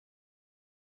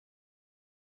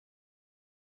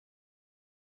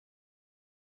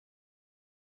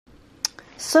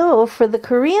So for the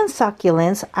Korean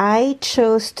succulents, I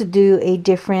chose to do a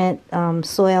different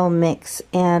soil mix,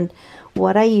 and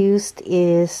what I used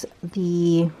is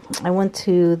I went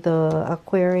to the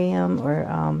aquarium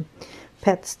or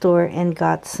pet store and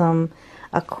got some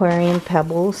aquarium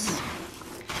pebbles.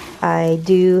 I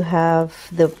do have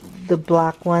the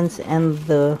black ones and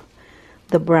the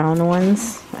brown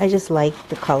ones. I just like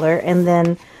the color. And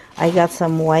then I got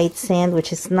some white sand,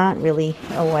 which is not really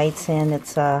a white sand,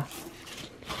 it's a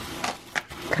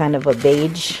kind of a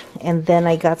beige. And then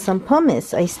I got some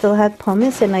pumice. I still had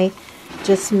pumice, and I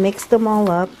just mixed them all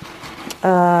up.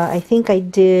 I think I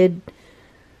did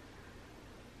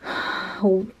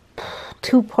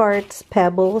 2 parts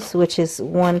pebbles, which is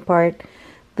 1 part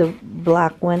the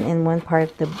black one and 1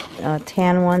 part the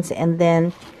tan ones, and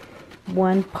then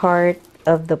 1 part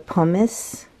of the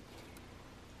pumice.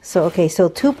 So okay, so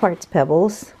 2 parts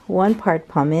pebbles, 1 part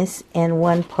pumice, and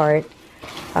 1 part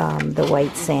the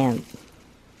white sand.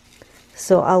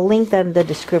 So I'll link that in the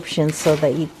description so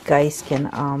that you guys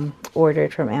can order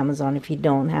it from Amazon if you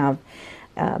don't have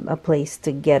a place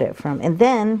to get it from. And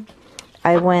then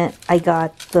I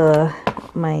got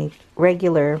my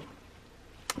regular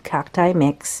cacti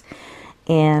mix,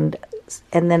 and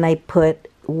then I put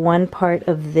 1 part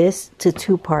of this to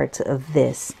 2 parts of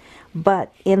this.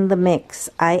 But in the mix,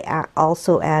 I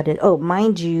also added, oh,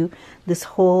 mind you, this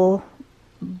whole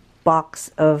box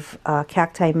of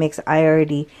cacti mix, I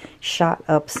already shot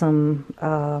up some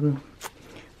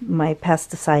my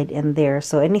pesticide in there.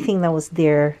 So anything that was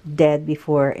there dead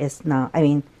before is now, I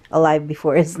mean alive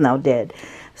before, is now dead.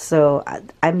 So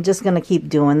I'm just gonna keep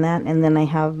doing that. And then I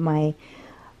have my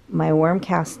worm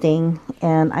casting,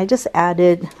 and I just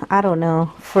added, I don't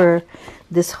know, for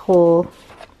this whole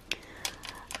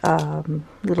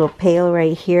little pail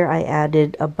right here, I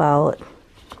added about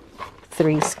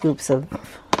 3 scoops of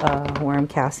worm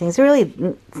castings. Really,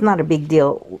 it's not a big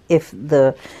deal if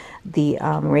the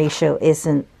ratio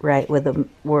isn't right with the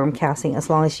worm casting, as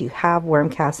long as you have worm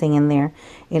casting in there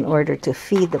in order to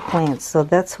feed the plants. So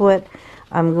that's what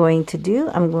I'm going to do.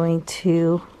 I'm going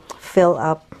to fill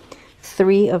up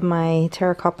 3 of my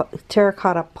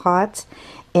terracotta pots,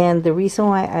 and the reason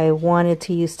why I wanted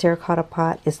to use terracotta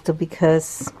pot is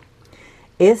because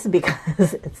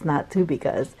it's not to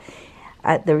because.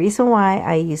 The reason why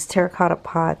I use terracotta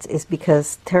pots is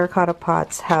because terracotta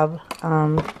pots have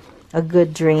a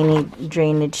good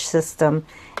drainage system,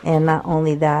 and not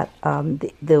only that,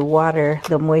 the water,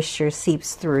 the moisture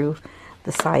seeps through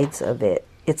the sides of it.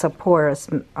 It's a porous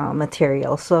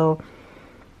material, so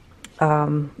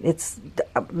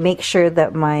make sure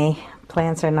that my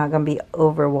plants are not going to be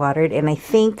overwatered. And I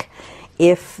think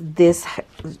if this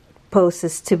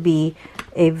poses to be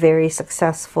a very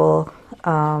successful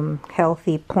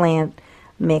healthy plant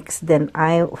mix, then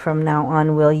I from now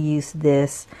on will use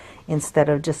this instead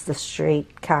of just the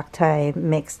straight cacti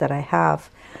mix that I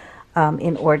have,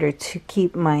 in order to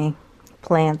keep my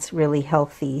plants really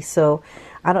healthy. So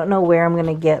I don't know where I'm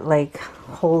gonna get like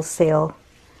wholesale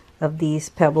of these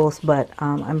pebbles, but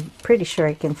I'm pretty sure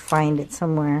I can find it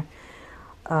somewhere,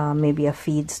 maybe a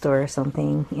feed store or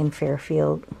something in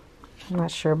Fairfield. I'm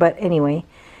not sure, but anyway,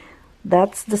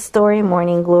 that's the story.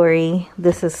 Morning Glory.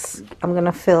 I'm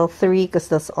gonna fill 3 because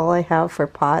that's all I have for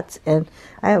pots, and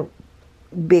I have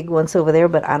big ones over there,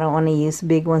 but I don't want to use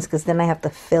big ones because then I have to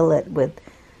fill it with,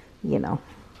 you know,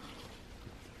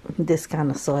 this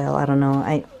kind of soil. I don't know,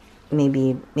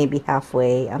 maybe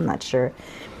halfway, I'm not sure,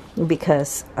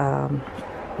 because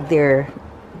their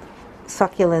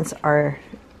succulents are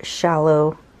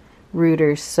shallow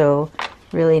rooters, so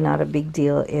really not a big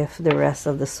deal if the rest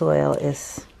of the soil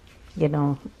is, you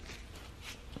know,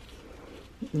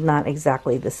 not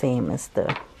exactly the same as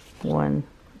the one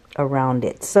around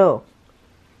it. So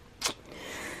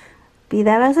be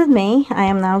that as it may, I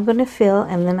am now going to fill,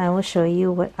 and then I will show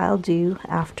you what I'll do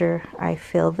after I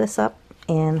fill this up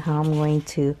and how I'm going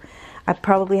to. I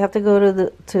probably have to go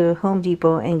to Home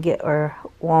Depot and or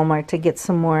Walmart to get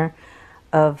some more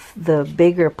of the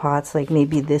bigger pots, like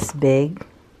maybe this big.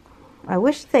 I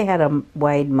wish they had a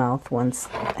wide mouth ones.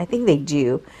 I think they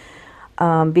do,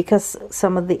 because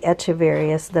some of the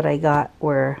echeverias that I got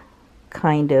were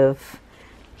kind of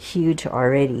huge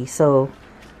already. So,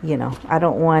 you know, I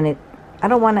don't want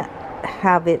to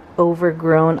have it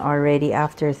overgrown already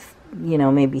after, you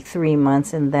know, maybe 3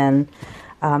 months, and then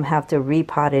have to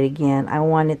repot it again. I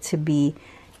want it to be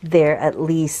there at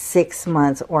least 6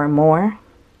 months or more,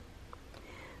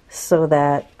 so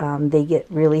that they get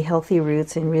really healthy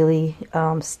roots and really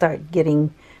start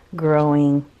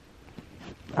growing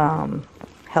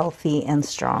healthy and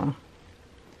strong.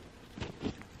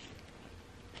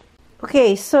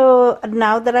 Okay, so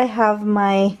now that I have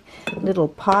my little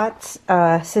pots,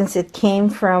 since it came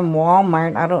from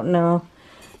Walmart, I don't know,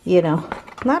 you know,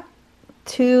 not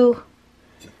too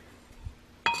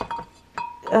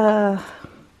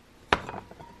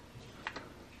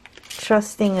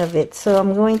trusting of it. So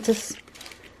I'm going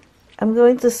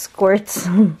to squirt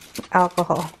some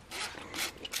alcohol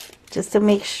just to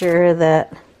make sure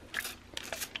that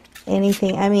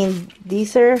anything, I mean,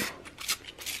 these are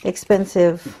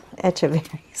expensive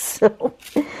echeverries, so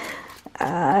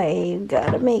I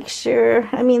gotta make sure.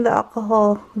 I mean, the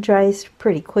alcohol dries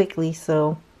pretty quickly,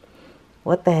 so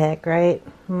what the heck, right?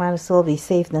 Might as well be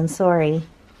safe than sorry.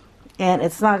 And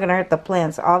it's not gonna hurt the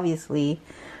plants, obviously,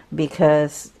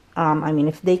 because I mean,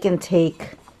 if they can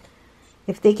take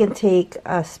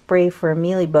a spray for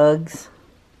mealybugs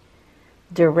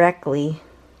directly,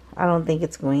 I don't think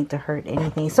it's going to hurt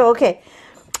anything. So okay,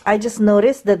 I just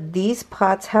noticed that these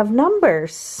pots have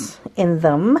numbers in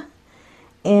them,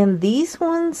 and these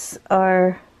ones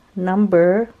are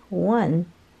number 1.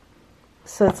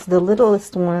 So it's the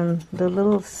littlest one,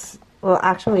 well,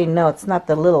 actually no, it's not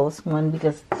the littlest one,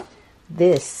 because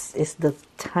this is the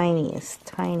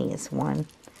tiniest one.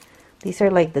 These are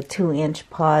like the 2-inch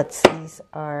pots. These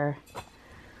are,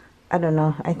 I don't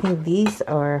know, I think these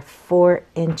are 4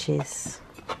 inches.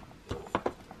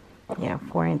 Yeah,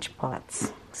 4-inch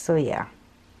pots. So yeah,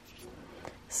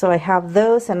 so I have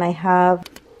those, and I have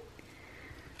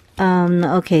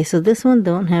okay, so this one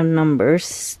don't have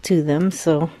numbers to them,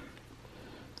 so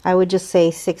I would just say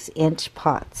 6-inch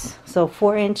pots. So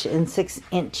 4-inch and 6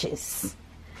 inches,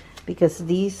 because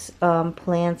these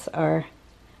plants are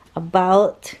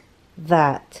about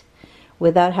that,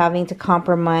 without having to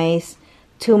compromise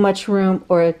too much room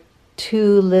or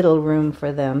too little room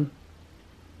for them.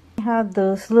 I have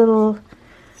those little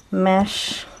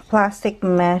plastic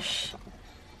mesh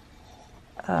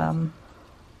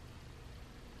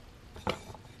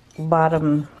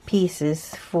bottom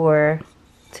pieces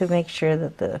to make sure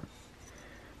that the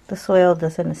soil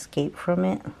doesn't escape from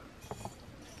it.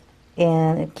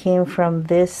 And it came from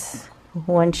this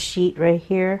one sheet right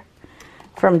here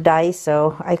from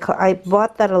Daiso. I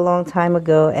bought that a long time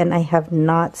ago, and I have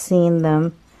not seen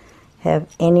them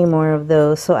have any more of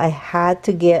those, so I had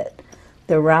to get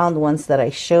the round ones that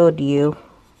I showed you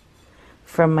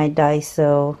from my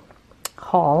Daiso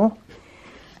haul.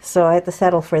 So I had to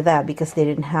settle for that because they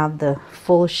didn't have the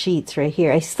full sheets right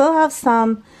here. I still have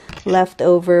some left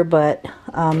over, but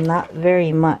not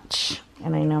very much,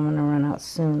 and I know I'm gonna run out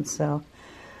soon, so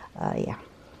yeah.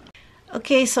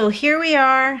 Okay, so here we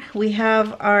are. We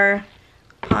have our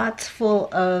pots full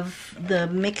of the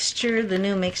mixture, the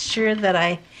new mixture that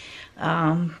I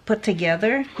put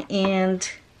together, and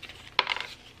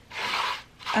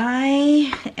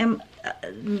I am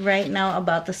right now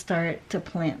about to start to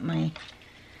plant my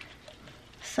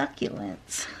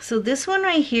succulents. So this one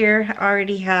right here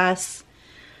already has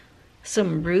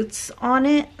some roots on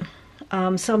it,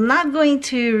 so I'm not going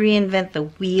to reinvent the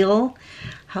wheel.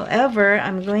 However,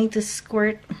 I'm going to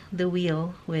squirt the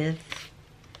wheel with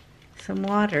some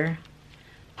water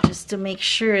just to make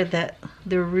sure that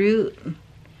the root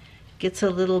gets a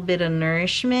little bit of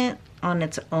nourishment on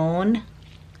its own.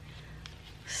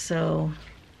 So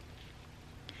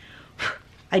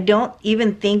I don't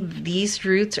even think these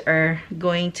roots are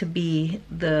going to be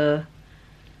the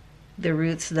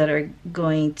roots that are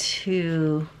going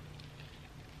to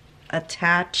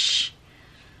attach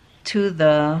to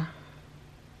the,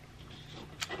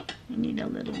 I need a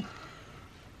little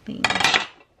thing.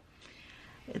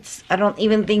 I don't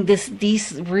even think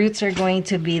these roots are going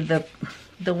to be the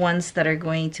ones that are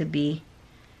going to be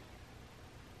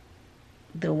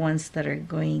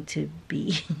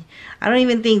I don't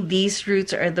even think these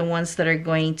roots are the ones that are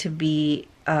going to be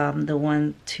the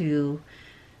one to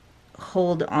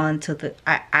hold on to the,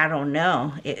 I don't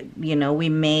know. You know, we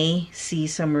may see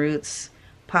some roots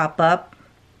pop up,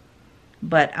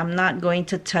 but I'm not going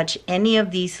to touch any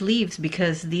of these leaves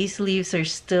because these leaves are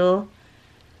still,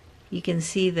 you can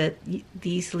see that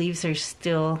these leaves are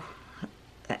still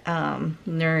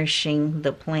nourishing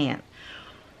the plant.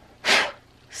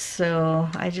 So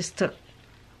I just took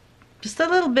just a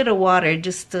little bit of water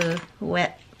just to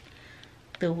wet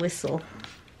the whistle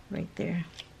right there.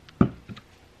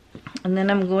 And then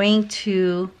I'm going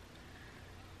to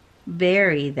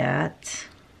bury that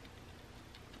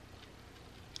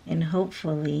and hope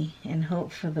for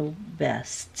the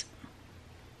best.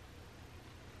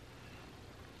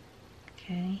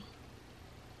 Okay.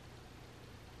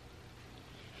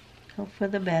 Hope for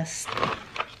the best.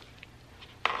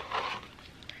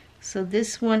 So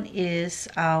this one is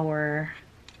our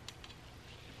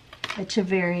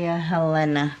Echeveria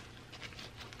Helena.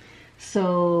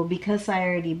 So because I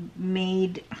already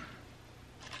made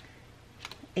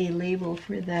a label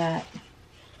for that,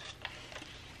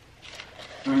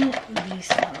 these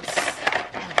ones,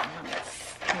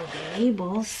 the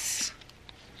labels.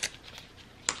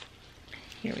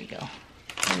 Here we go,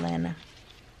 Elena.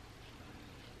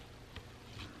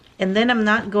 And then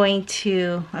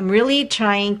I'm really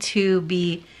trying to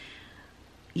be,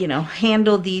 you know,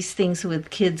 handle these things with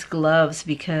kids gloves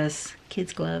because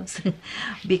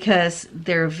because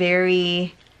they're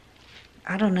very,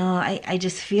 I don't know, I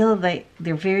just feel like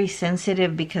they're very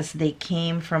sensitive because they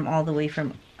came from all the way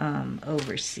from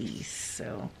overseas.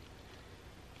 So,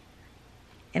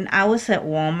 and I was at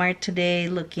Walmart today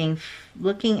looking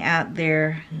at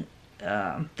their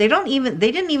they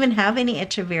didn't even have any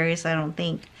Echeverias, I don't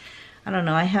think. I don't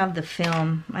know. I have the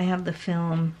film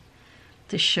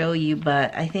to show you,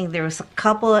 but I think there was a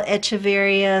couple of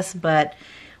Echeverias, but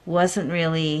wasn't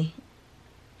really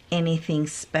anything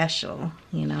special,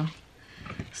 you know.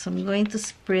 So I'm going to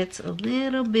spritz a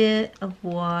little bit of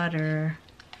water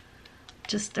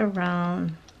just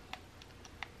around,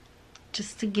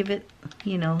 just to give it,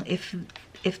 you know, if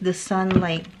the sun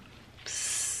like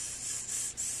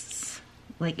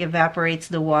evaporates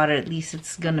the water, at least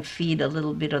it's gonna feed a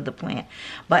little bit of the plant.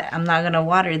 But I'm not gonna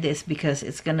water this because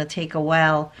it's gonna take a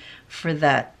while for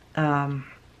that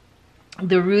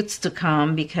the roots to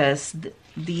come, because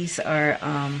these are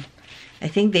I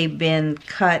think they've been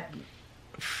cut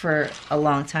for a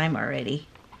long time already.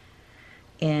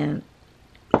 And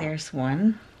there's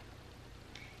one,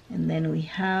 and then we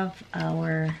have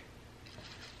our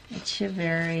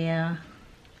Echeveria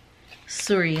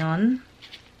Surion.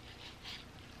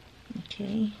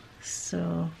 Okay,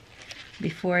 so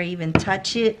before I even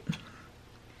touch it,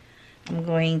 I'm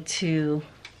going to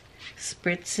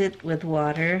spritz it with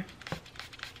water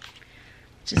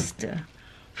just to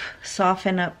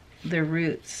soften up the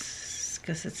roots,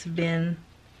 because it's been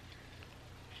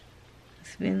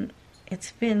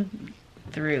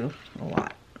through a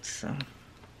lot. So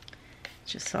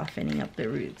just softening up the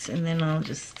roots, and then I'll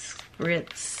just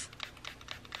spritz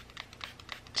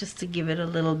just to give it a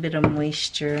little bit of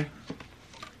moisture.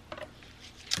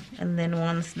 And then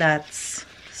once that's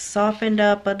softened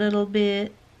up a little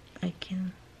bit, I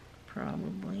can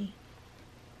probably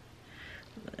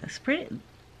spritz.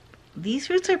 These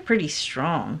roots are pretty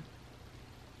strong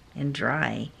and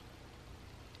dry.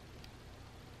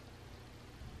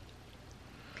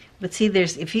 But see,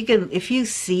 there's, if you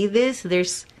see this,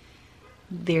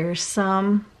 there's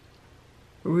some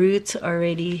roots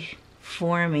already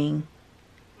forming,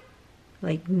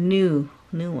 like new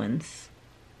ones.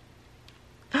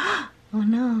 Oh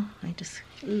no, I just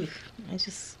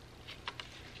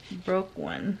broke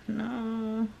one.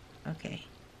 No. Okay.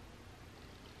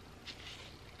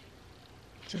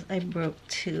 I broke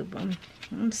two of them.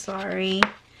 I'm sorry.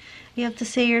 You have to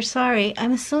say you're sorry.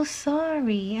 I'm so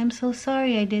sorry. I'm so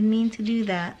sorry. I didn't mean to do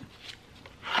that.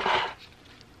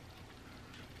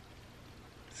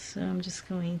 So I'm just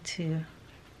going to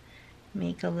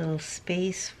make a little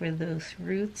space for those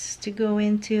roots to go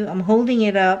into. I'm holding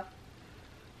it up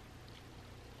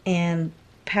and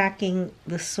packing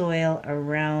the soil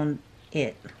around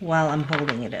it while I'm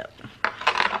holding it up.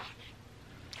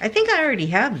 I think I already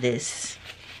have this.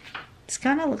 This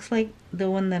kind of looks like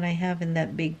the one that I have in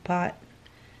that big pot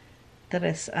that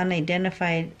is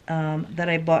unidentified, that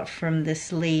I bought from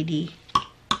this lady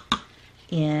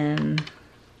in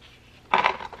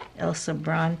El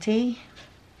Sobrante.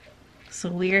 So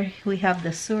we have the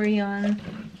Surion.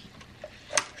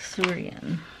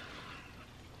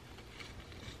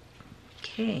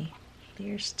 Okay,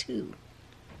 there's two.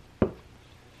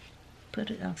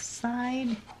 Put it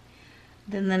outside.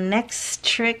 Then the next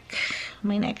trick,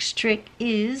 my next trick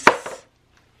is,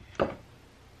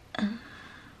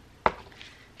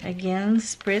 again,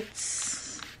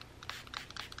 spritz,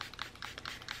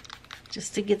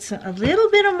 just to get a little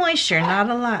bit of moisture, not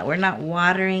a lot. We're not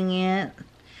watering it.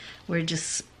 We're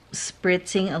just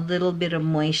spritzing a little bit of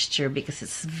moisture because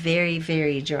it's very,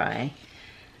 very dry.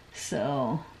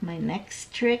 So my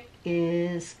next trick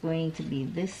is going to be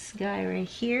this guy right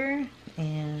here.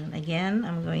 And again,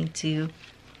 I'm going to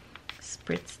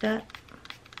spritz that.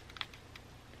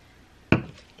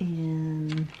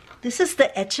 And this is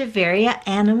the Echeveria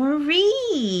Anna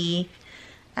Marie.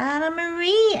 Anna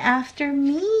Marie, after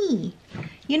me.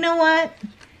 You know what?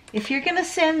 If you're going to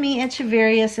send me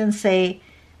Echeverias and say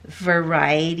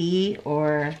variety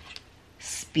or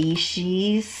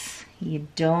species, you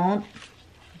don't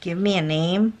give me a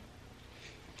name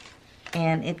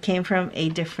and it came from a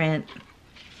different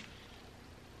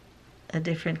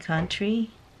country,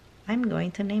 I'm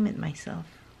going to name it myself.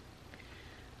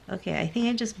 Okay, I think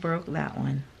I just broke that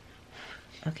one.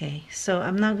 Okay, so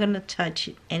I'm not going to touch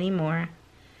it anymore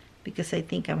because I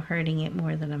think I'm hurting it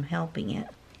more than I'm helping it.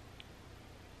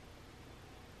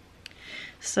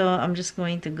 So I'm just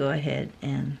going to go ahead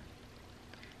and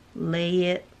lay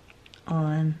it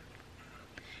on.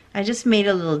 I just made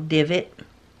a little divot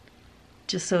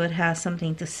just so it has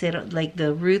something to sit on, like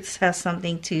the roots has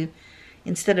something to,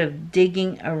 instead of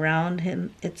digging around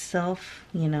him itself,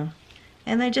 you know.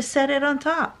 And I just set it on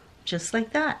top, just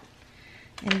like that.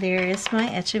 And there is my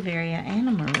Echeveria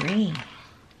Anna Marie.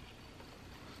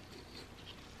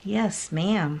 Yes,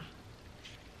 ma'am.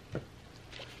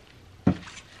 I'm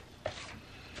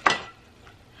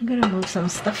gonna move some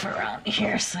stuff around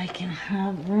here so I can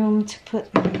have room to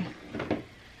put my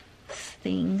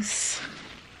things.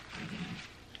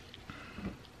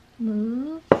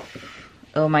 Move.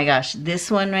 Oh my gosh, this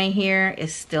one right here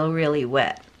is still really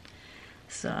wet.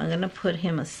 So I'm gonna put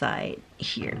him aside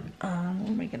here. Where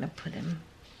am I gonna put him?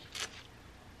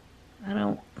 I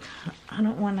don't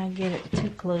want to get it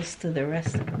too close to the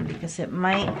rest of them because it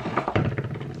might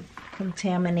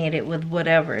contaminate it with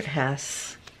whatever it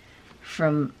has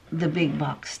from the big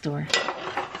box store.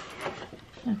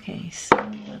 Okay, so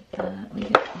with that, we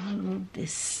can move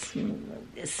this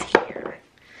here.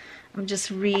 I'm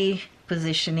just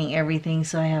repositioning everything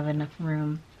so I have enough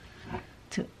room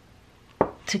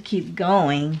to keep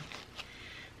going.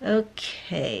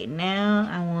 Okay, now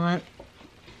I want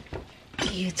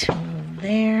you to move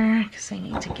there because I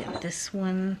need to get this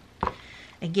one.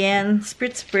 Again,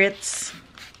 spritz.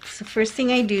 It's the first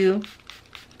thing I do,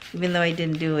 even though I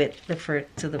didn't do it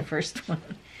to the first one.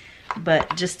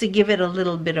 But just to give it a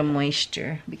little bit of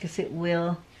moisture because it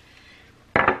will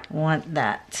want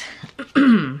that.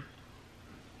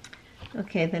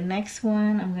 Okay, the next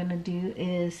one I'm gonna do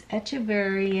is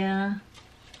Echeveria.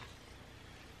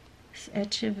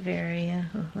 Echeveria.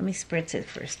 Oh, let me spritz it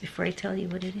first before I tell you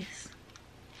what it is.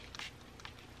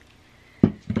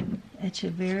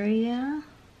 Echeveria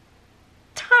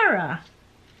Tara,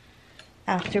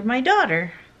 after my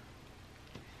daughter.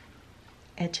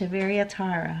 Echeveria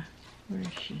Tara. Where is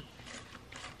she?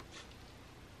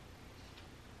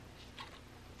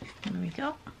 There we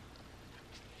go.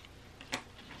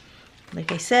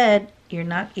 Like I said, you're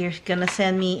gonna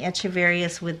send me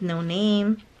Echeverias with no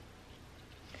name.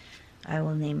 I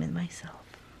will name it myself.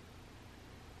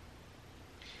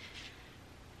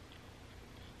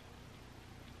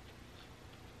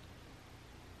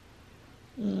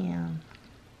 And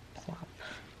plop.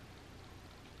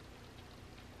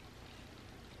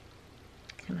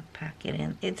 Gonna pack it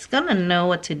in. It's gonna know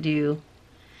what to do,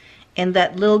 and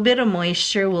that little bit of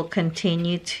moisture will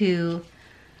continue to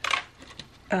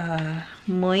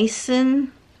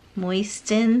moisten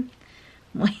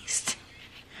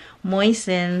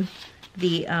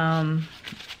the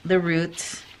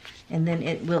roots, and then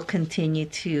it will continue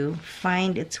to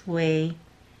find its way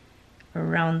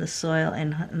around the soil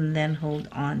and then hold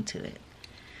on to it.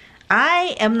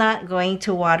 I am not going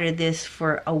to water this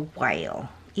for a while,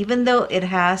 even though it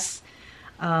has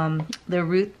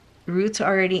the roots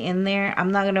already in there.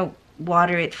 I'm not gonna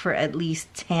water it for at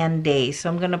least 10 days. So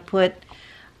I'm gonna put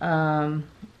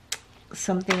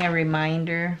something, a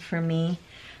reminder for me.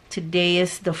 Today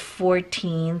is the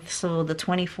 14th, so the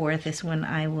 24th is when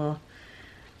I will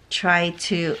try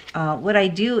to, what I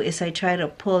do is I try to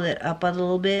pull it up a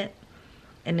little bit,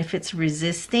 and if it's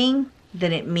resisting,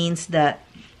 then it means that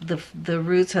the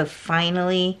roots have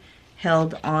finally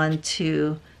held on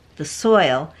to the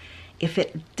soil. If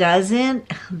it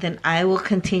doesn't, then I will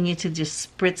continue to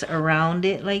just spritz around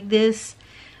it like this,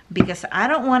 because I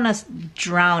don't want to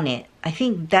drown it. I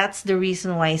think that's the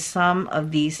reason why some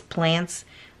of these plants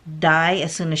die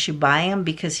as soon as you buy them,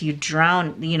 because you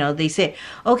drown. You know, they say,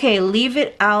 okay, leave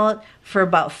it out for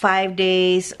about 5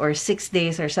 days or 6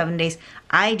 days or 7 days.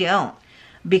 I don't,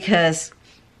 because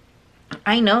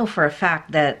I know for a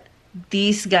fact that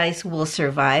these guys will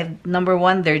survive. Number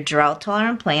one, they're drought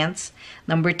tolerant plants.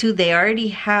 Number two, they already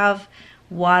have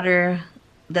water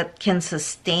that can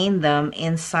sustain them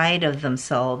inside of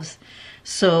themselves.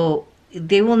 So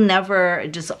they will never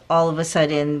just all of a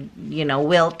sudden, you know,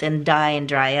 wilt and die and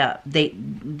dry up.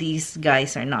 These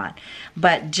guys are not.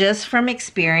 But just from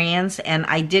experience, and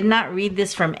I did not read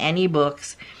this from any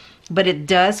books, but it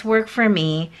does work for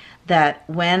me, that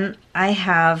when I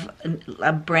have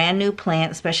a brand new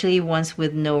plant, especially ones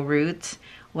with no roots,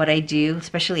 what I do,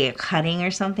 especially a cutting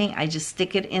or something, I just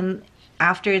stick it in.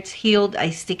 After it's healed,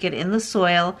 I stick it in the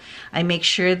soil. I make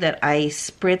sure that I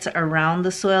spritz around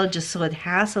the soil just so it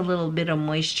has a little bit of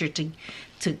moisture to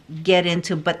get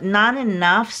into, but not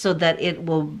enough so that it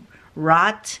will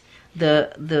rot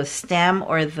the stem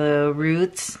or the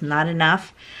roots, not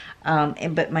enough.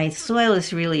 But my soil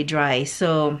is really dry,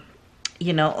 so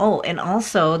you know. Oh, and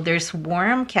also there's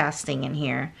worm casting in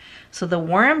here, so the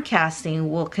worm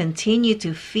casting will continue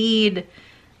to feed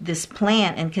this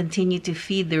plant and continue to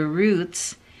feed the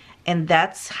roots, and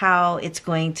that's how it's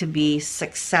going to be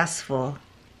successful.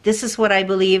 This is what I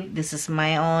believe. This is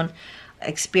my own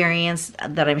experience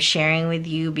that I'm sharing with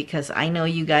you, because I know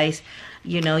you guys,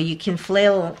 you know, you can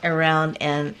flail around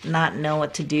and not know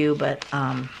what to do, but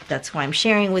that's why I'm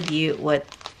sharing with you what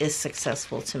is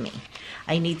successful to me.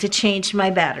 I need to change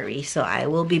my battery, so I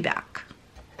will be back.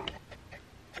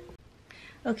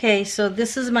 Okay, so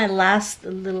this is my last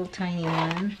little tiny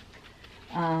one.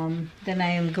 Then I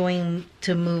am going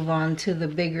to move on to the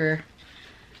bigger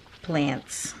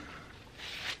plants.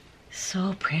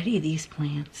 So pretty, these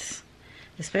plants,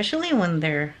 especially when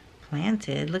they're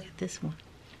planted. Look at this one.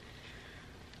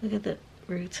 Look at the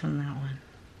roots on that one.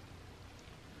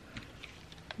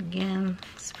 Again,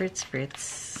 spritz,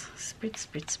 spritz, spritz,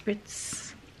 spritz,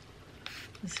 spritz,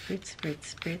 spritz,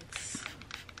 spritz, spritz.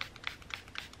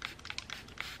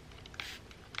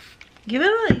 Give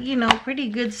it a, you know, pretty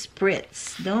good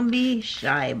spritz. Don't be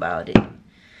shy about it,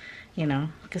 you know,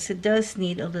 because it does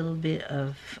need a little bit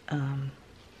of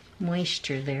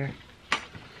moisture there.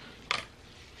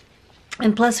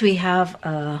 And plus we have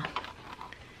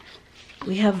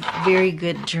very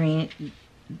good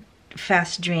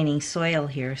fast draining soil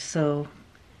here, so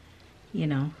you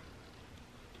know,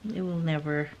 it will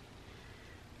never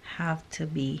have to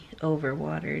be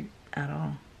overwatered at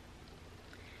all.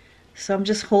 So I'm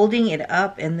just holding it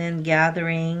up and then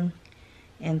gathering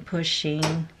and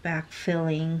pushing,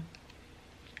 backfilling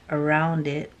around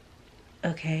it.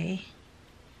 Okay,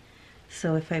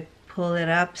 so if I pull it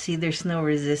up, see there's no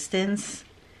resistance.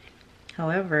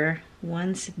 However,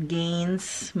 once it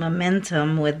gains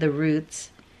momentum with the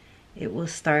roots, it will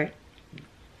start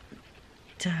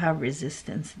to have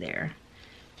resistance there,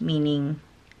 meaning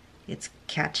it's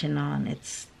catching on,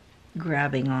 it's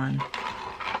grabbing on.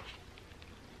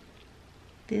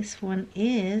 This one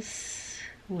is,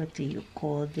 what do you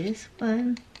call this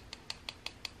one?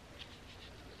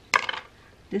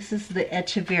 This is the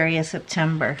Echeveria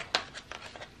September.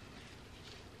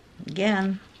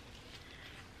 Again,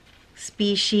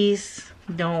 species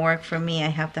don't work for me. I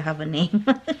have to have a name.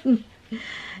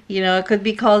 You know, it could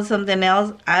be called something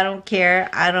else. I don't care.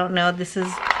 I don't know.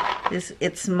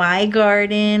 It's my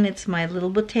garden. It's my little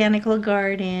botanical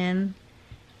garden,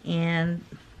 and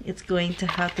it's going to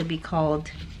have to be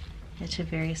called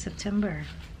Echeveria September.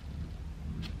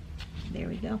 There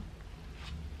we go.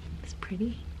 It's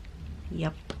pretty.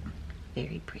 Yep,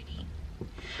 very pretty.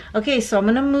 Okay, so I'm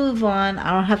gonna move on.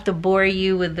 I don't have to bore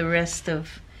you with the rest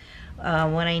of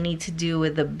what I need to do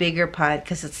with the bigger pot,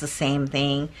 because it's the same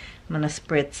thing. I'm gonna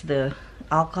spritz the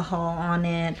alcohol on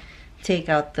it, take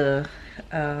out the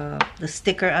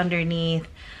sticker underneath,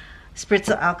 spritz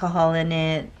the alcohol in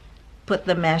it, put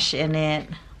the mesh in it,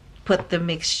 put the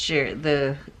mixture,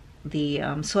 the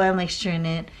soil mixture in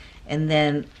it, and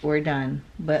then we're done.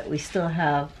 But we still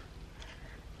have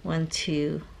 1,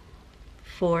 2,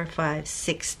 4, 5,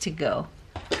 6 to go.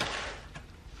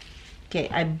 Okay,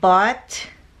 I bought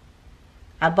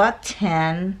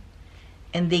 10,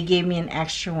 and they gave me an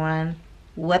extra one.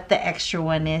 What the extra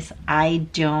one is, I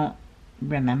don't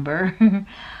remember.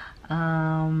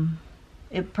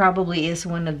 It probably is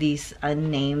one of these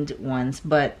unnamed ones,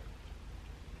 but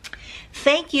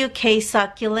thank you, K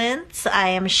Succulents. I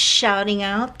am shouting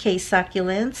out K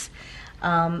Succulents.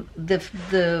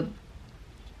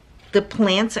 The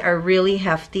plants are really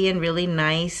hefty and really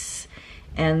nice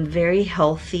and very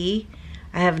healthy.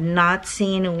 I have not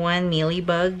seen one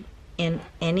mealybug in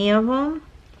any of them.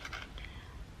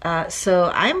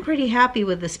 So I'm pretty happy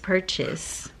with this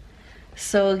purchase.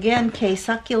 So again, K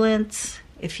Succulents,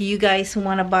 if you guys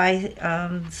want to buy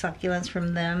succulents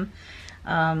from them,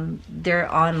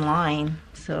 they're online.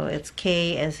 So it's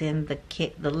K as in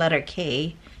the letter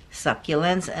K,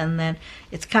 Succulents, and then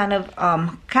it's kind of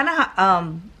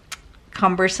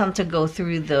cumbersome to go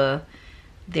through their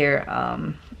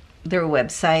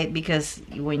website, because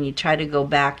when you try to go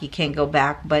back, you can't go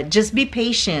back. But just be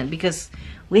patient, because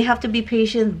we have to be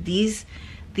patient. These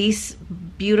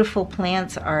beautiful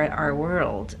plants are our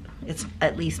world. It's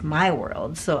at least my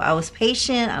world. So I was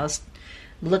patient. I was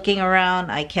looking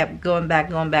around. I kept going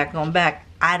back.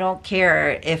 I don't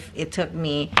care if it took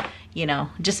me, you know,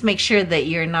 just make sure that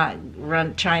you're not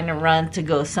trying to run to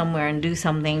go somewhere and do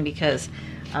something, because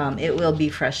it will be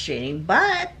frustrating.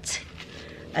 But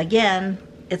again,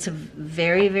 it's a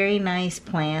very, very nice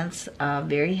plants,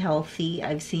 very healthy.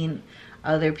 I've seen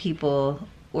other people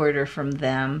order from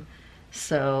them.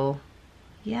 So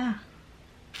yeah,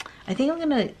 I think I'm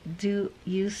gonna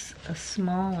use a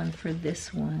small one for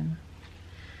this one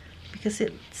because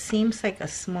it seems like a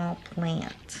small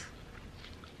plant.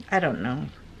 I don't know.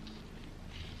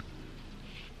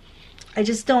 I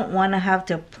just don't want to have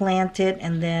to plant it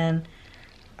and then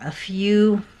a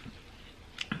few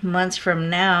months from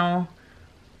now,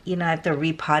 you know, I have to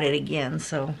repot it again.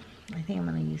 So I think I'm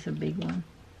going to use a big one.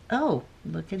 Oh,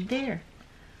 look at there.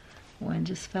 One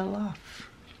just fell off.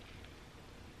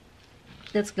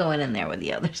 That's going in there with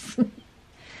the others.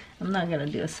 I'm not going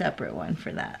to do a separate one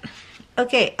for that.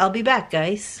 Okay, I'll be back,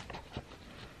 guys.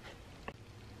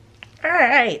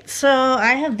 Alright, so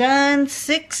I have done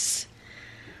 6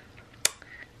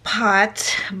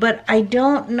 pots, but I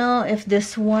don't know if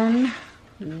this one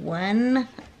thing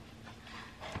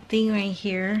right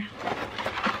here,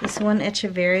 this one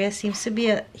echeveria seems to be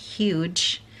a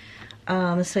huge.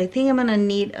 So I think I'm gonna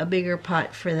need a bigger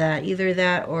pot for that. Either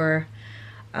that or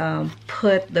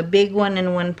put the big one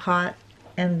in one pot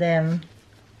and then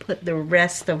put the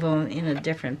rest of them in a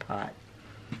different pot.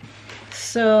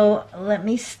 So let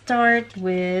me start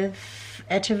with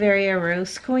Echeveria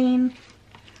Rose Queen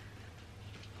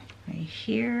right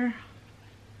here.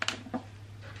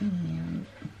 And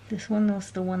this one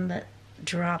was the one that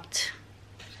dropped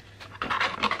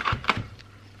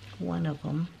one of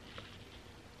them.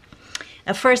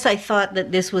 At first I thought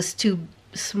that this was too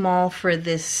small for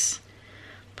this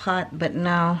pot, but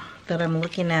now that I'm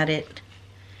looking at it,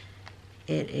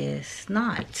 it is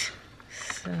not.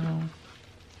 So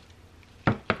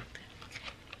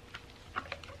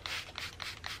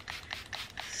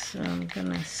I'm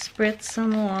gonna spritz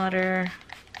some water,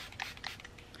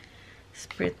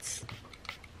 spritz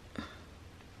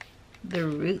the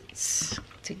roots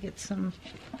to get some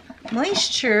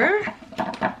moisture,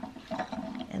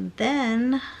 and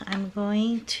then I'm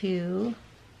going to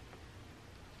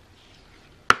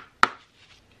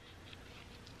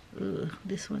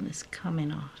this one is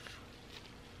coming off.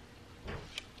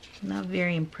 Not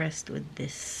very impressed with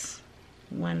this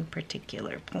one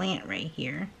particular plant right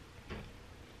here.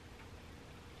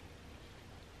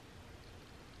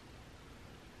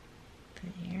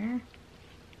 There.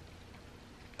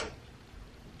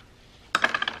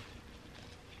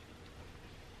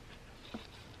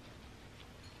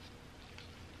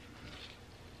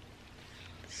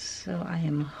 So I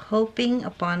am hoping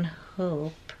upon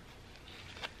hope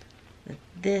that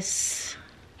this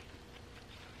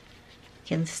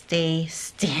can stay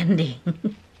standing.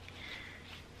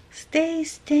 Stay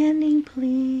standing,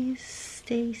 please.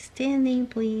 Stay standing,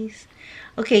 please.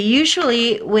 Okay,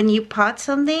 usually when you pot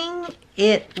something,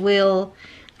 it will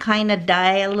kind of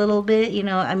die a little bit. You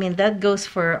know, I mean, that goes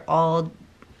for all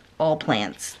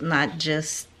plants, not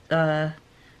just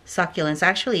succulents.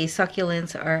 Actually,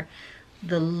 succulents are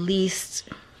the least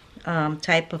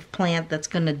type of plant that's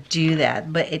going to do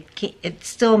that, but it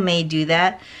still may do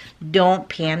that. Don't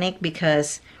panic,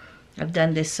 because I've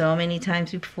done this so many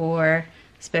times before,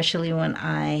 especially when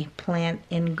I plant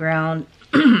in ground.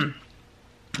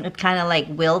 It kind of like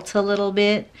wilts a little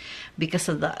bit because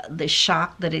of the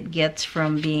shock that it gets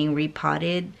from being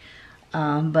repotted,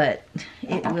 but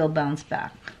it will bounce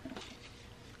back,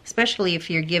 especially if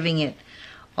you're giving it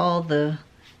all the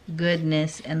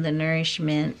goodness and the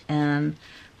nourishment and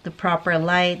the proper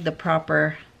light, the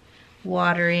proper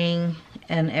watering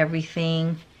and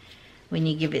everything. When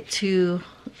you give it to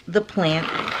the plant,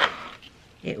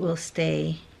 it will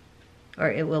stay,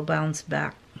 or it will bounce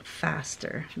back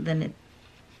faster than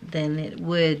it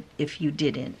would if you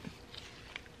didn't.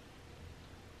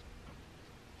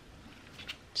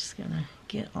 Just gonna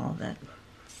get all that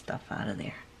stuff out of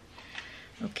there.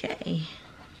 Okay.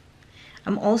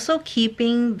 I'm also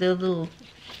keeping the little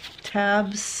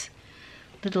tabs,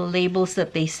 little labels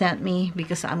that they sent me,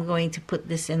 because I'm going to put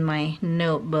this in my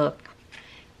notebook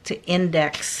to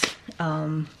index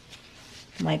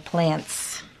my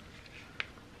plants.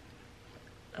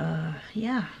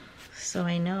 Yeah, so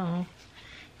I know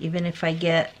even if I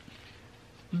get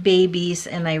babies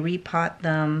and I repot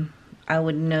them, I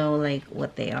would know like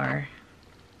what they are.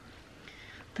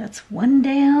 That's 1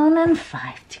 down and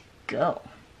 5 to go.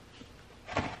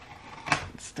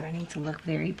 It's starting to look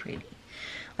very pretty.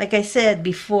 Like I said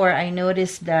before, I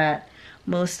noticed that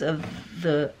most of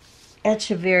the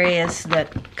echeverias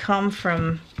that come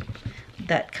from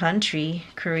that country,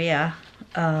 Korea,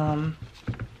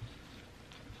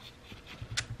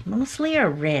 mostly are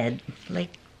red,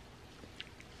 like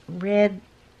red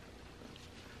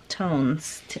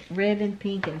tones, red and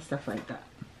pink and stuff like that.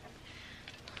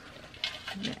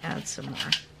 I'm gonna add some more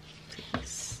to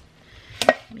this,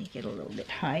 make it a little bit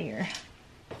higher.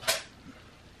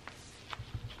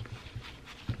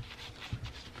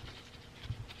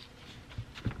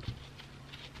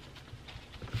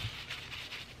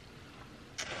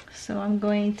 So I'm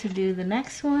going to do the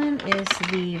next one is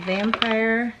the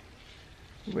Vampire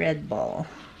Red Ball.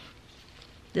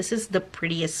 This is the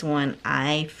prettiest one,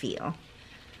 I feel.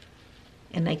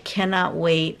 And I cannot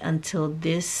wait until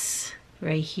this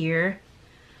right here.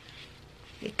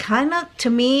 It kind of, to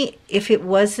me, if it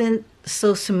wasn't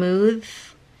so smooth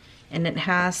and it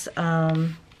has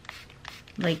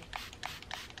like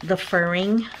the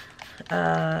furring,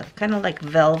 kind of like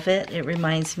velvet, it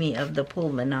reminds me of the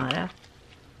Pulvinata.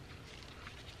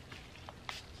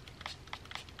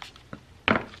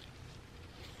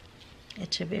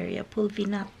 Echeveria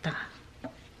pulvinata.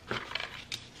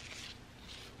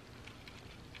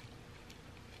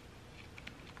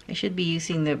 I should be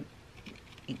using the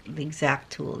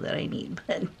exact tool that I need,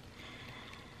 but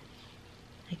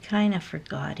I kind of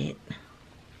forgot it.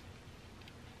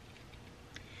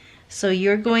 So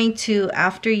you're going to,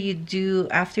 after you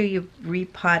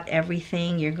repot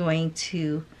everything, you're going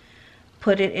to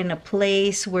put it in a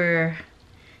place where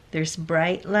there's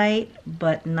bright light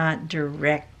but not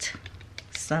direct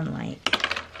sunlight,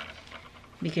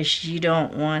 because you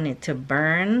don't want it to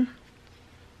burn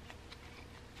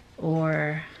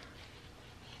or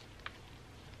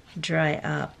dry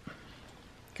up,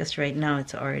 because right now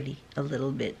it's already a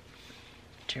little bit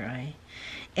dry.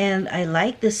 And I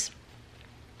like this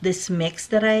mix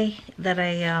that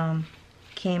I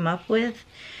came up with,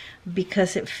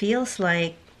 because it feels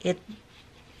like it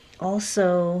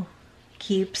also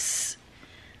keeps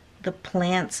the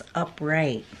plants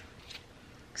upright.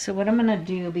 So what I'm gonna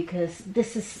do, because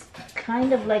this is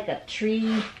kind of like a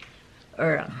tree,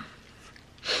 or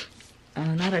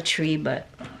not a tree, but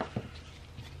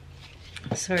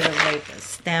sort of like a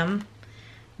stem,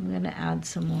 I'm gonna add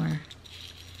some more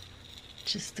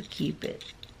just to keep it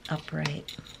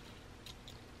upright.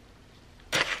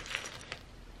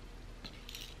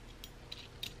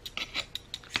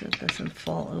 So it doesn't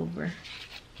fall over.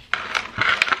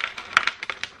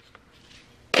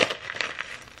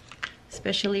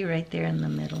 Especially right there in the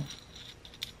middle.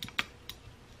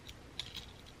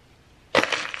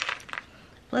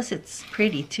 Plus it's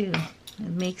pretty too. It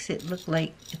makes it look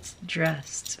like it's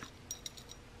dressed.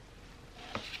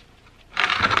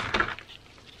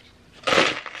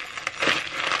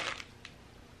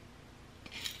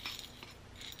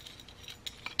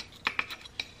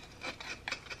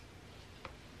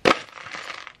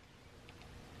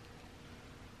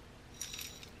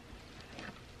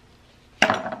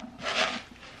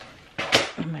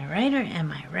 Am I right or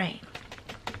am I right?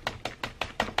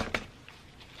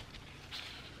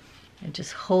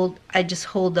 I just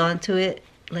hold on to it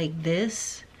like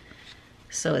this,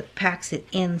 so it packs it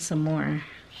in some more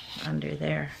under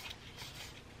there.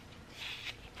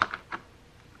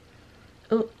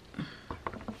 Oh,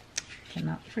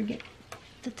 cannot forget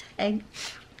the tag.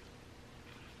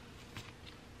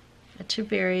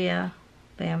 Echeveria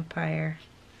Vampire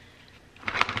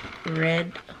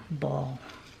Red Ball.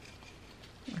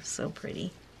 It's so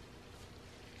pretty.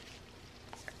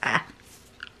 Ah,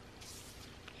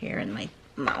 hair in my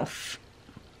mouth.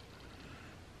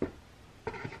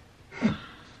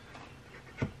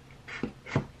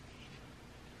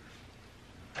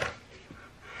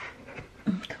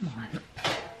 Come on.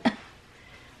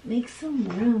 Make some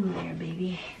room there,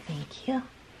 baby. Thank you.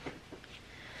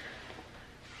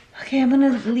 Okay, I'm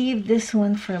gonna leave this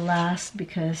one for last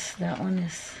because that one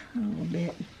is a little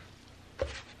bit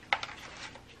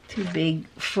too big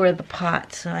for the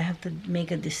pot, so I have to make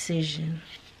a decision.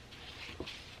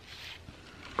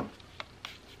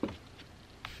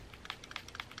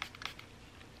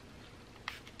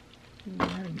 Do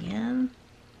that again.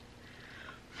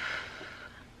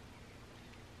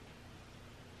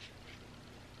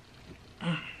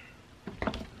 I'm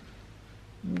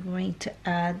going to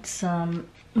add some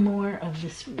more of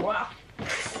this rock.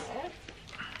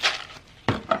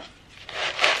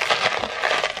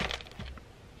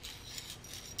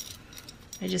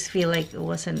 I just feel like it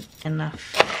wasn't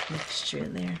enough mixture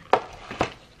there.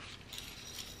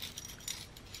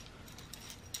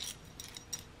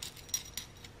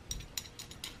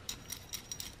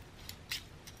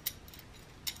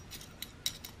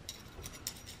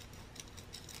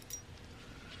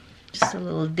 Just a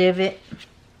little divot.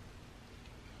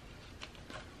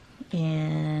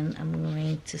 And I'm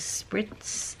going to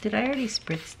spritz. Did I already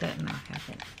spritz that? No, I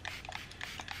haven't.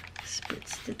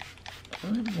 Spritzed it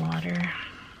with water.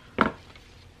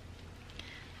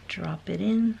 Drop it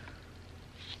in.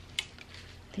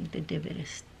 I think the divot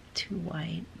is too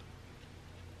wide.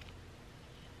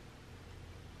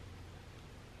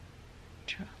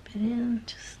 Drop it in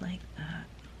just like that.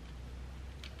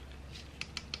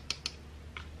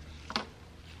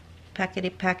 Packety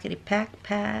packety pack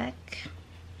pack.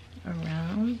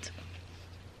 around.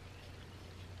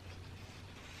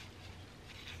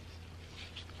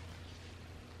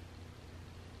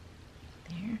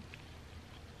 There.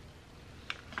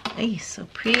 Hey, so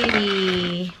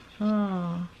pretty.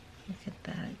 Oh, look at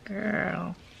that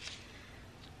girl.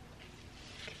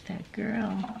 Look at that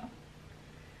girl.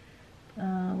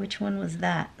 Which one was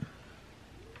that?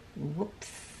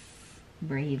 Whoops.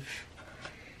 Brave.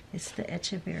 It's the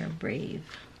Echeverria Brave.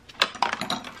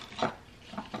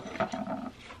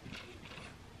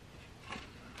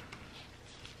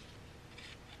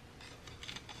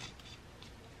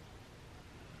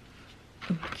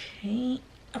 Okay,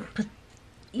 I'll put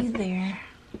you there.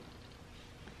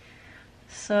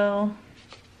 So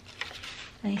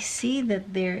I see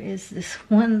that there is this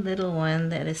one little one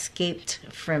that escaped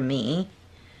from me.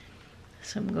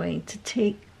 So I'm going to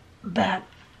take back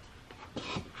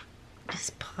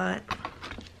this pot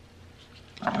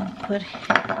and put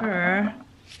her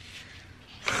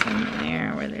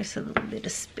somewhere where there's a little bit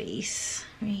of space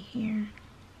right here.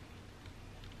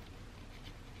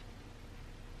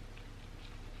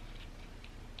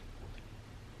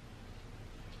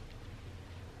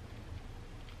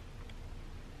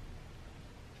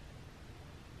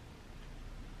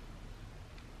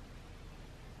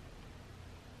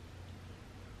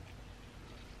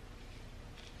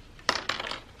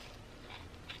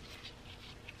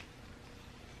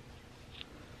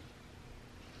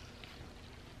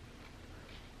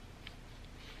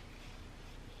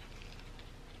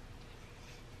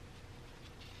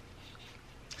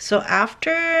 So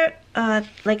after,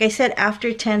 like I said,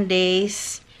 after 10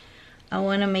 days, I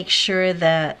want to make sure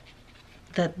that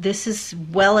this is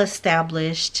well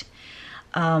established.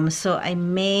 So I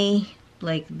may,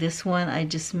 like this one, I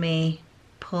just may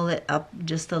pull it up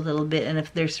just a little bit. And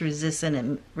if there's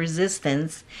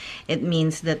resistance, it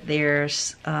means that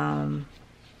there's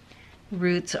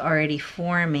roots already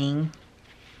forming.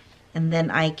 And then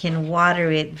I can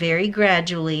water it very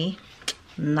gradually,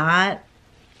 not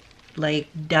like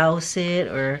douse it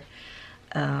or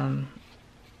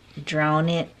drown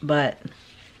it, but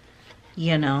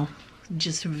you know,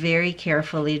 just very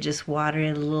carefully just water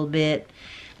it a little bit,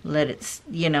 let it,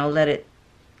 you know, let it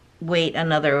wait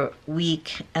another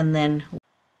week. And then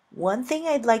one thing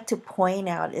I'd like to point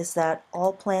out is that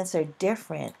all plants are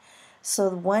different. So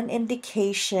one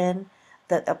indication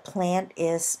that a plant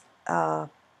is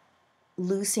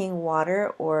losing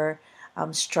water or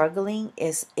struggling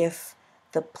is if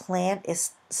the plant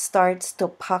starts to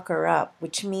pucker up,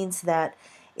 which means that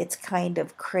it's kind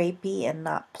of crepey and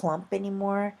not plump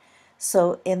anymore.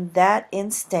 So in that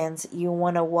instance, you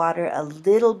want to water a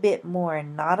little bit more,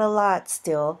 not a lot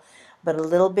still, but a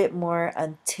little bit more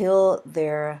until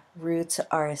their roots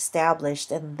are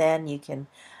established, and then you can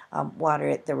water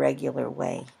it the regular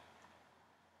way.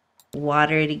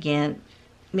 Water it again,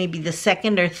 maybe the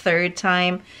second or third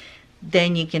time,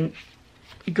 then you can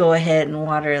go ahead and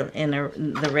water in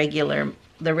the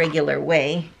regular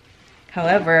way.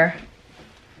 However,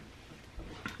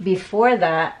 before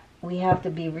that, we have to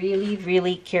be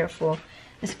really careful.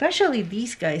 Especially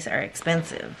these guys are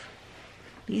expensive.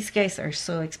 These guys are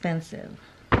so expensive.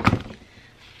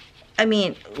 I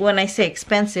mean, when I say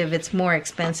expensive, it's more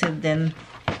expensive than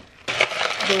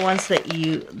the ones that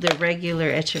the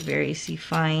regular Echeverias you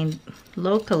find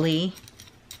locally.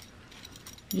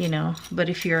 You know, but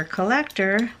if you're a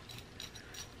collector,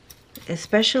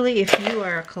 especially if you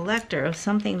are a collector of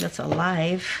something that's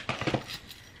alive,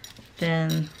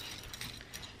 then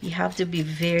you have to be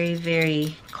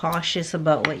very cautious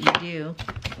about what you do.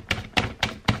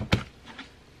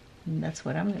 And that's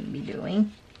what I'm going to be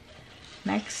doing.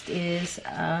 Next is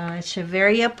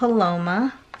Echeverria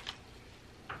Paloma.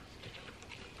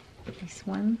 This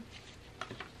one.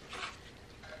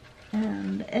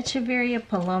 And the Echeverria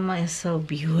Paloma is so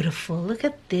beautiful. Look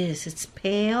at this. It's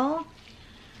pale.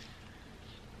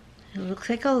 It looks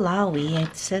like a Laui. I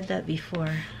said that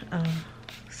before.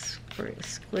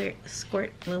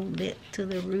 Squirt a little bit to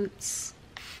the roots.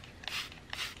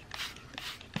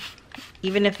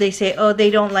 Even if they say, oh,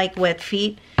 they don't like wet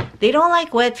feet. They don't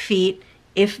like wet feet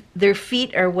if their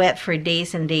feet are wet for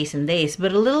days and days and days.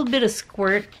 But a little bit of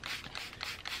squirt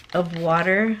of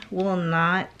water will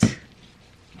not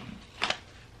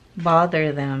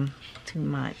bother them too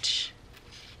much.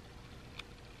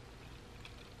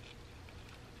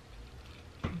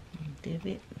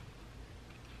 Divot.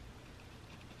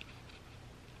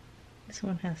 This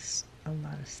one has a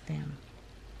lot of stem.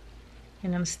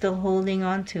 And I'm still holding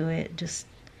on to it, just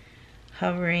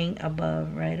hovering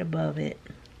above, right above it,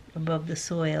 above the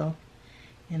soil,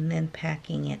 and then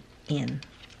packing it in.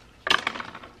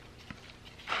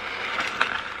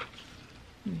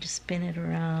 You just spin it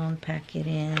around, pack it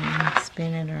in,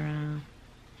 spin it around,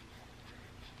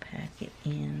 pack it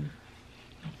in,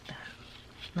 like that.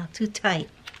 Not too tight,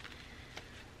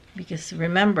 because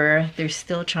remember, they're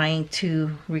still trying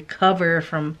to recover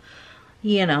from,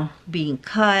 you know, being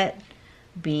cut,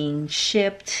 being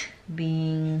shipped,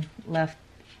 being left,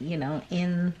 you know,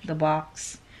 in the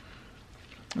box.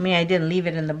 I mean, I didn't leave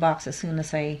it in the box as soon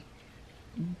as I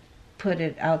put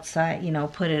it outside, you know,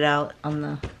 put it out on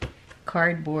the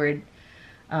cardboard.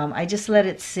 I just let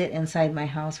it sit inside my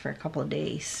house for a couple of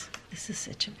days. This is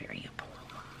such a variable.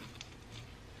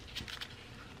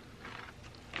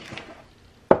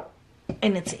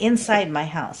 And it's inside my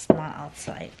house, not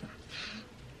outside.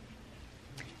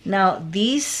 Now,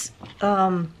 these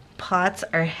pots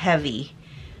are heavy,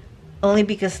 only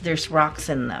because there's rocks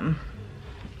in them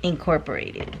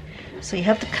incorporated. So you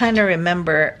have to kind of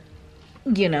remember,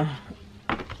 you know,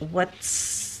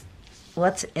 what's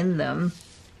in them,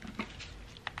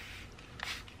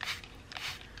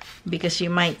 because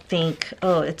you might think,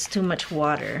 oh, it's too much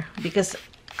water, because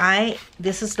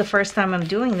this is the first time I'm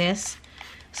doing this.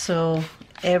 So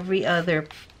every other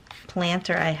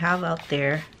planter I have out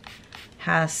there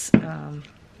has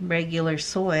regular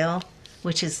soil,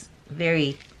 which is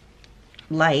very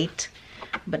light,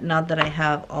 but not that I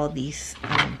have all these,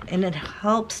 and it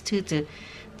helps too to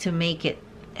make it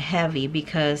heavy,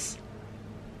 because,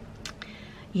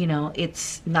 you know,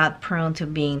 it's not prone to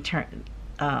being turned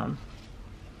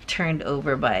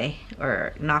over by,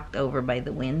 or knocked over by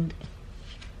the wind,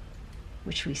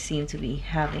 which we seem to be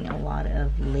having a lot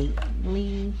of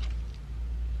lately.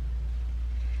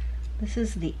 This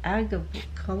is the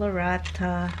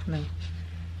colorata. No,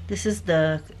 this is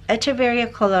the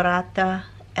Echeveria colorata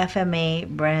FMA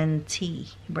brandy.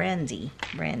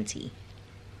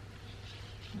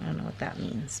 I don't know what that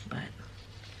means, but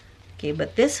okay.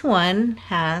 But this one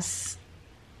has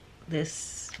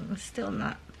this. Still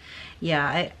not.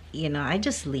 Yeah, I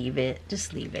just leave it.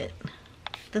 Just leave it.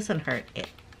 Doesn't hurt it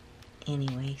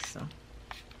anyway, so.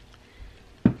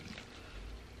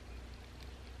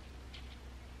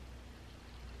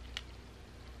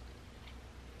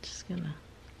 Just gonna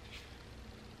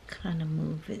kind of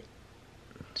move it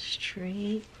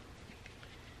straight.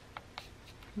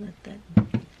 Let that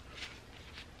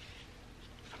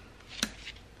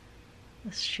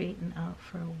straighten out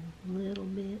for a little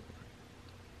bit.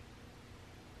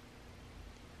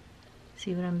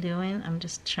 See what I'm doing? I'm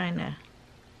just trying to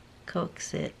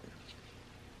coax it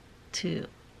to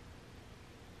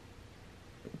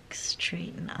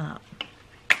straighten up.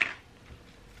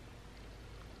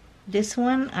 This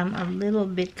one I'm a little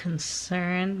bit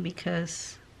concerned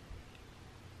because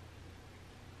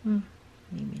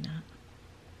maybe not.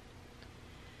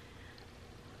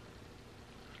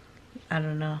 I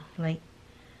don't know, like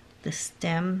the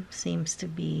stem seems to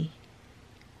be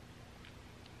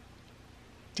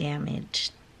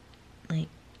damaged. Like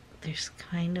there's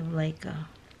kind of like a,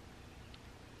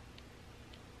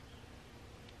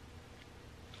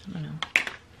 I don't know.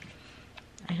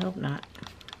 I hope not.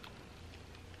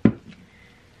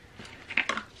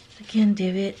 Again,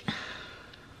 divot.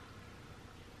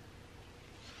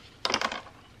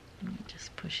 Let me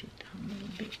just push it down a little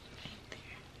bit right there.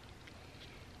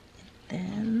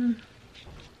 And then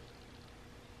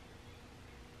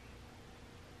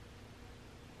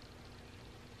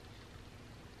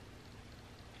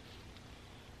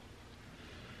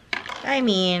I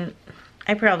mean,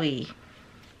 I probably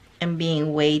am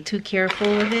being way too careful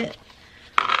with it,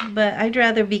 but I'd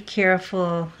rather be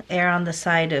careful, err on the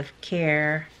side of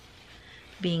care,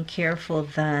 being careful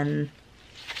than,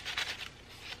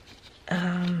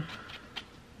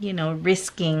 you know,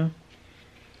 risking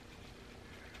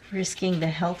the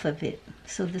health of it.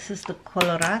 So this is the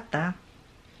colorata.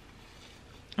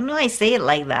 I know I say it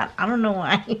like that. I don't know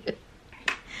why.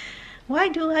 Why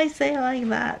do I say it like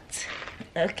that?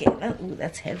 Okay, ooh,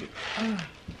 that's heavy. Oh.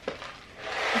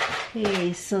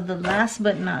 Okay, so the last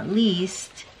but not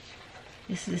least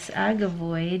is this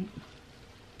agavoid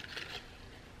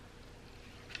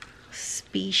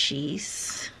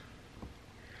species.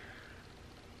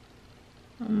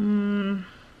 What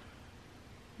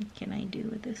can I do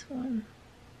with this one?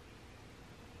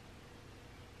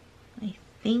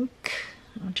 I'm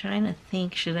trying to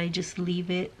think, should I just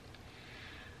leave it?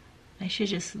 I should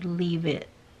just leave it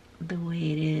the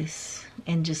way it is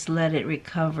and just let it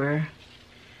recover,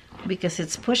 because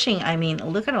it's pushing. I mean,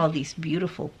 look at all these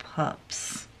beautiful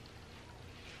pups.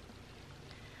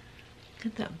 Look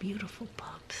at that beautiful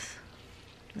pups.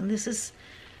 And this is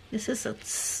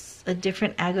a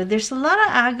different agave. There's a lot of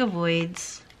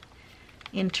agavoids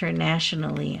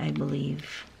internationally, I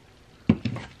believe.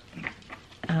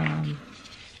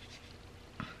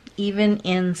 even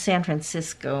in San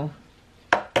Francisco.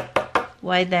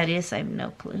 Why that is, I have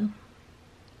no clue.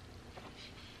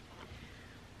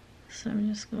 So I'm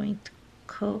just going to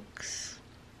coax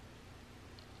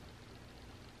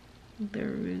the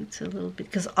roots a little bit,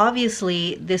 because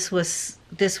obviously this was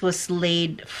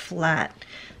laid flat.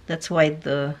 That's why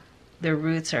the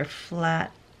roots are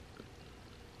flat,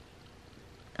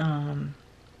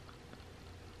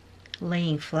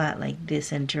 laying flat like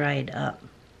this and dried up.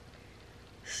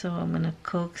 So I'm gonna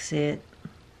coax it,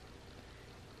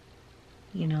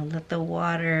 you know, let the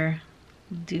water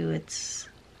do its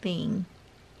thing.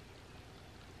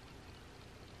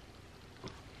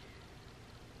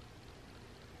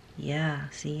 Yeah,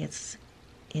 see, it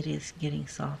is getting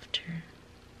softer.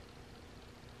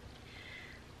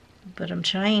 But I'm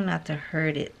trying not to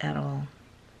hurt it at all.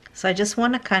 So I just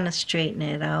want to kind of straighten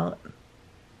it out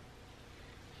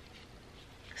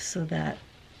so that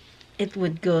it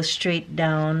would go straight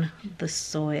down the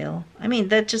soil. I mean,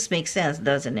 that just makes sense,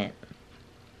 doesn't it?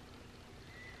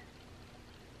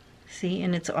 See,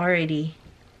 and it's already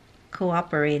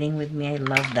cooperating with me. I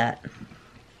love that.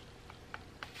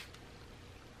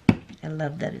 I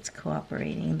love that it's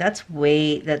cooperating.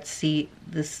 See,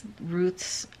 this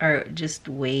roots are just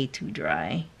way too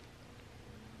dry.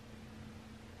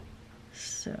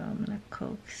 So I'm gonna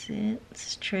coax it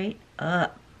straight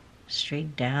up,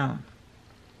 straight down.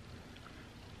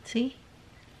 See?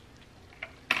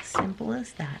 Simple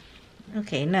as that.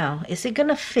 Okay, now, is it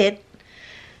gonna fit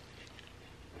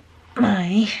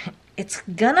it's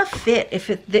gonna fit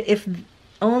if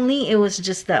only it was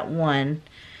just that one.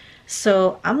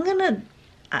 So I'm gonna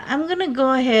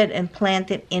go ahead and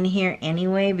plant it in here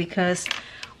anyway, because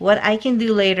what I can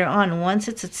do later on, once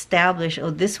it's established, oh,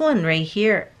 this one right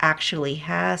here actually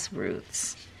has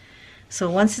roots. So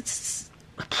once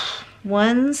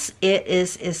it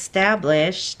is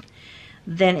established,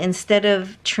 then instead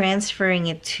of transferring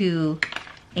it to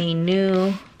a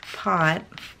new pot,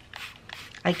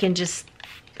 I can just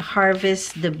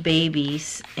harvest the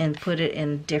babies and put it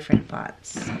in different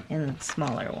pots, in a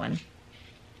smaller one.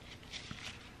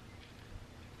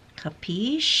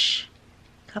 Capiche?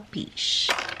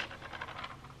 Capiche.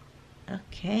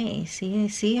 Okay,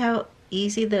 see how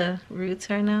easy the roots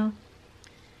are now?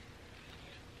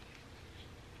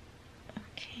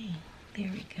 Okay,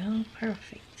 there we go,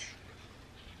 perfect.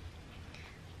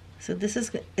 So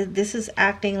this is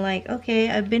acting like,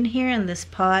 okay, I've been here in this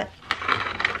pot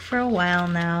for a while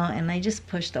now, and I just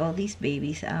pushed all these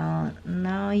babies out.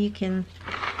 Now you can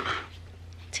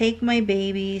take my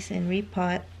babies and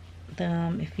repot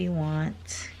them if you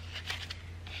want.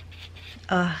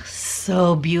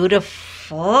 So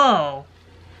beautiful.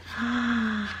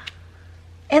 And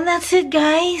that's it,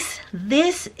 guys.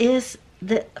 This is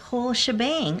the whole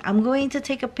shebang. I'm going to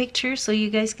take a picture so you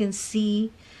guys can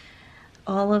see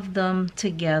all of them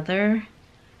together.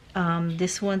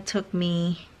 This one took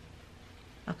me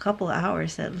a couple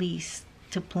hours at least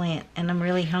to plant, and I'm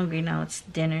really hungry now. It's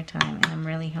dinner time and I'm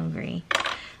really hungry.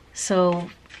 So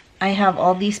I have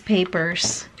all these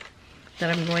papers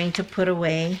that I'm going to put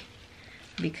away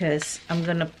because I'm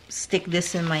gonna stick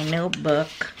this in my notebook,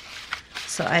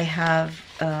 so I have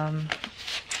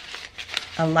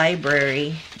a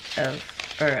library of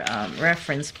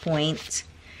reference points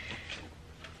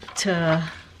to,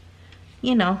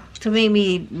 you know, to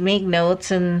maybe make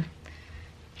notes and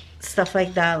stuff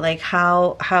like that, like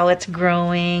how it's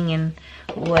growing and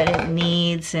what it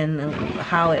needs and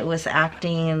how it was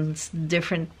acting in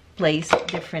different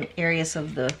areas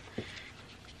of the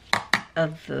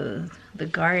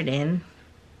garden.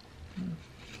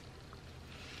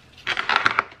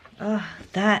 Oh,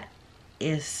 that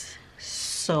is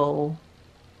so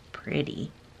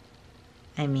pretty.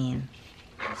 I mean,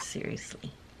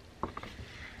 seriously.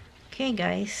 Okay,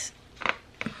 guys.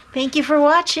 Thank you for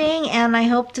watching, and I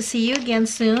hope to see you again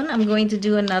soon. I'm going to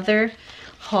do another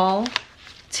haul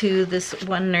to this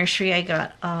one nursery. I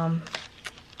got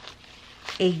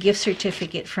a gift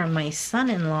certificate from my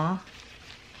son-in-law,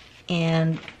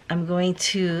 and I'm going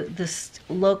to this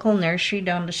local nursery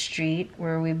down the street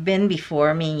where we've been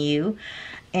before, me and you,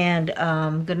 and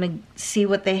I'm gonna see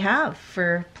what they have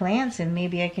for plants, and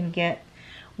maybe I can get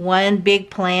one big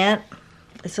plant.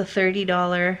 It's a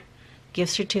 $30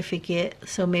 gift certificate,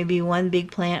 so maybe one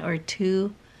big plant or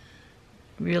two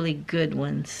really good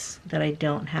ones that I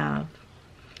don't have.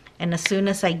 And as soon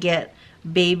as I get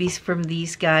babies from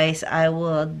these guys, I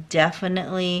will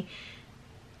definitely,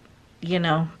 you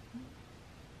know,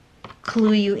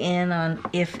 clue you in on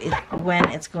when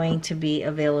it's going to be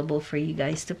available for you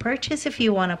guys to purchase if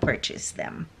you want to purchase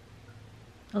them.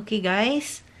 Okay,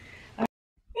 guys?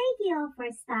 Thank you all for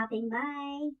stopping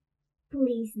by.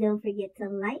 Please don't forget to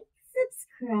like,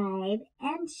 subscribe,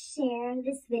 and share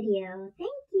this video.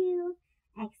 Thank you.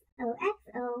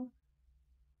 XOXO.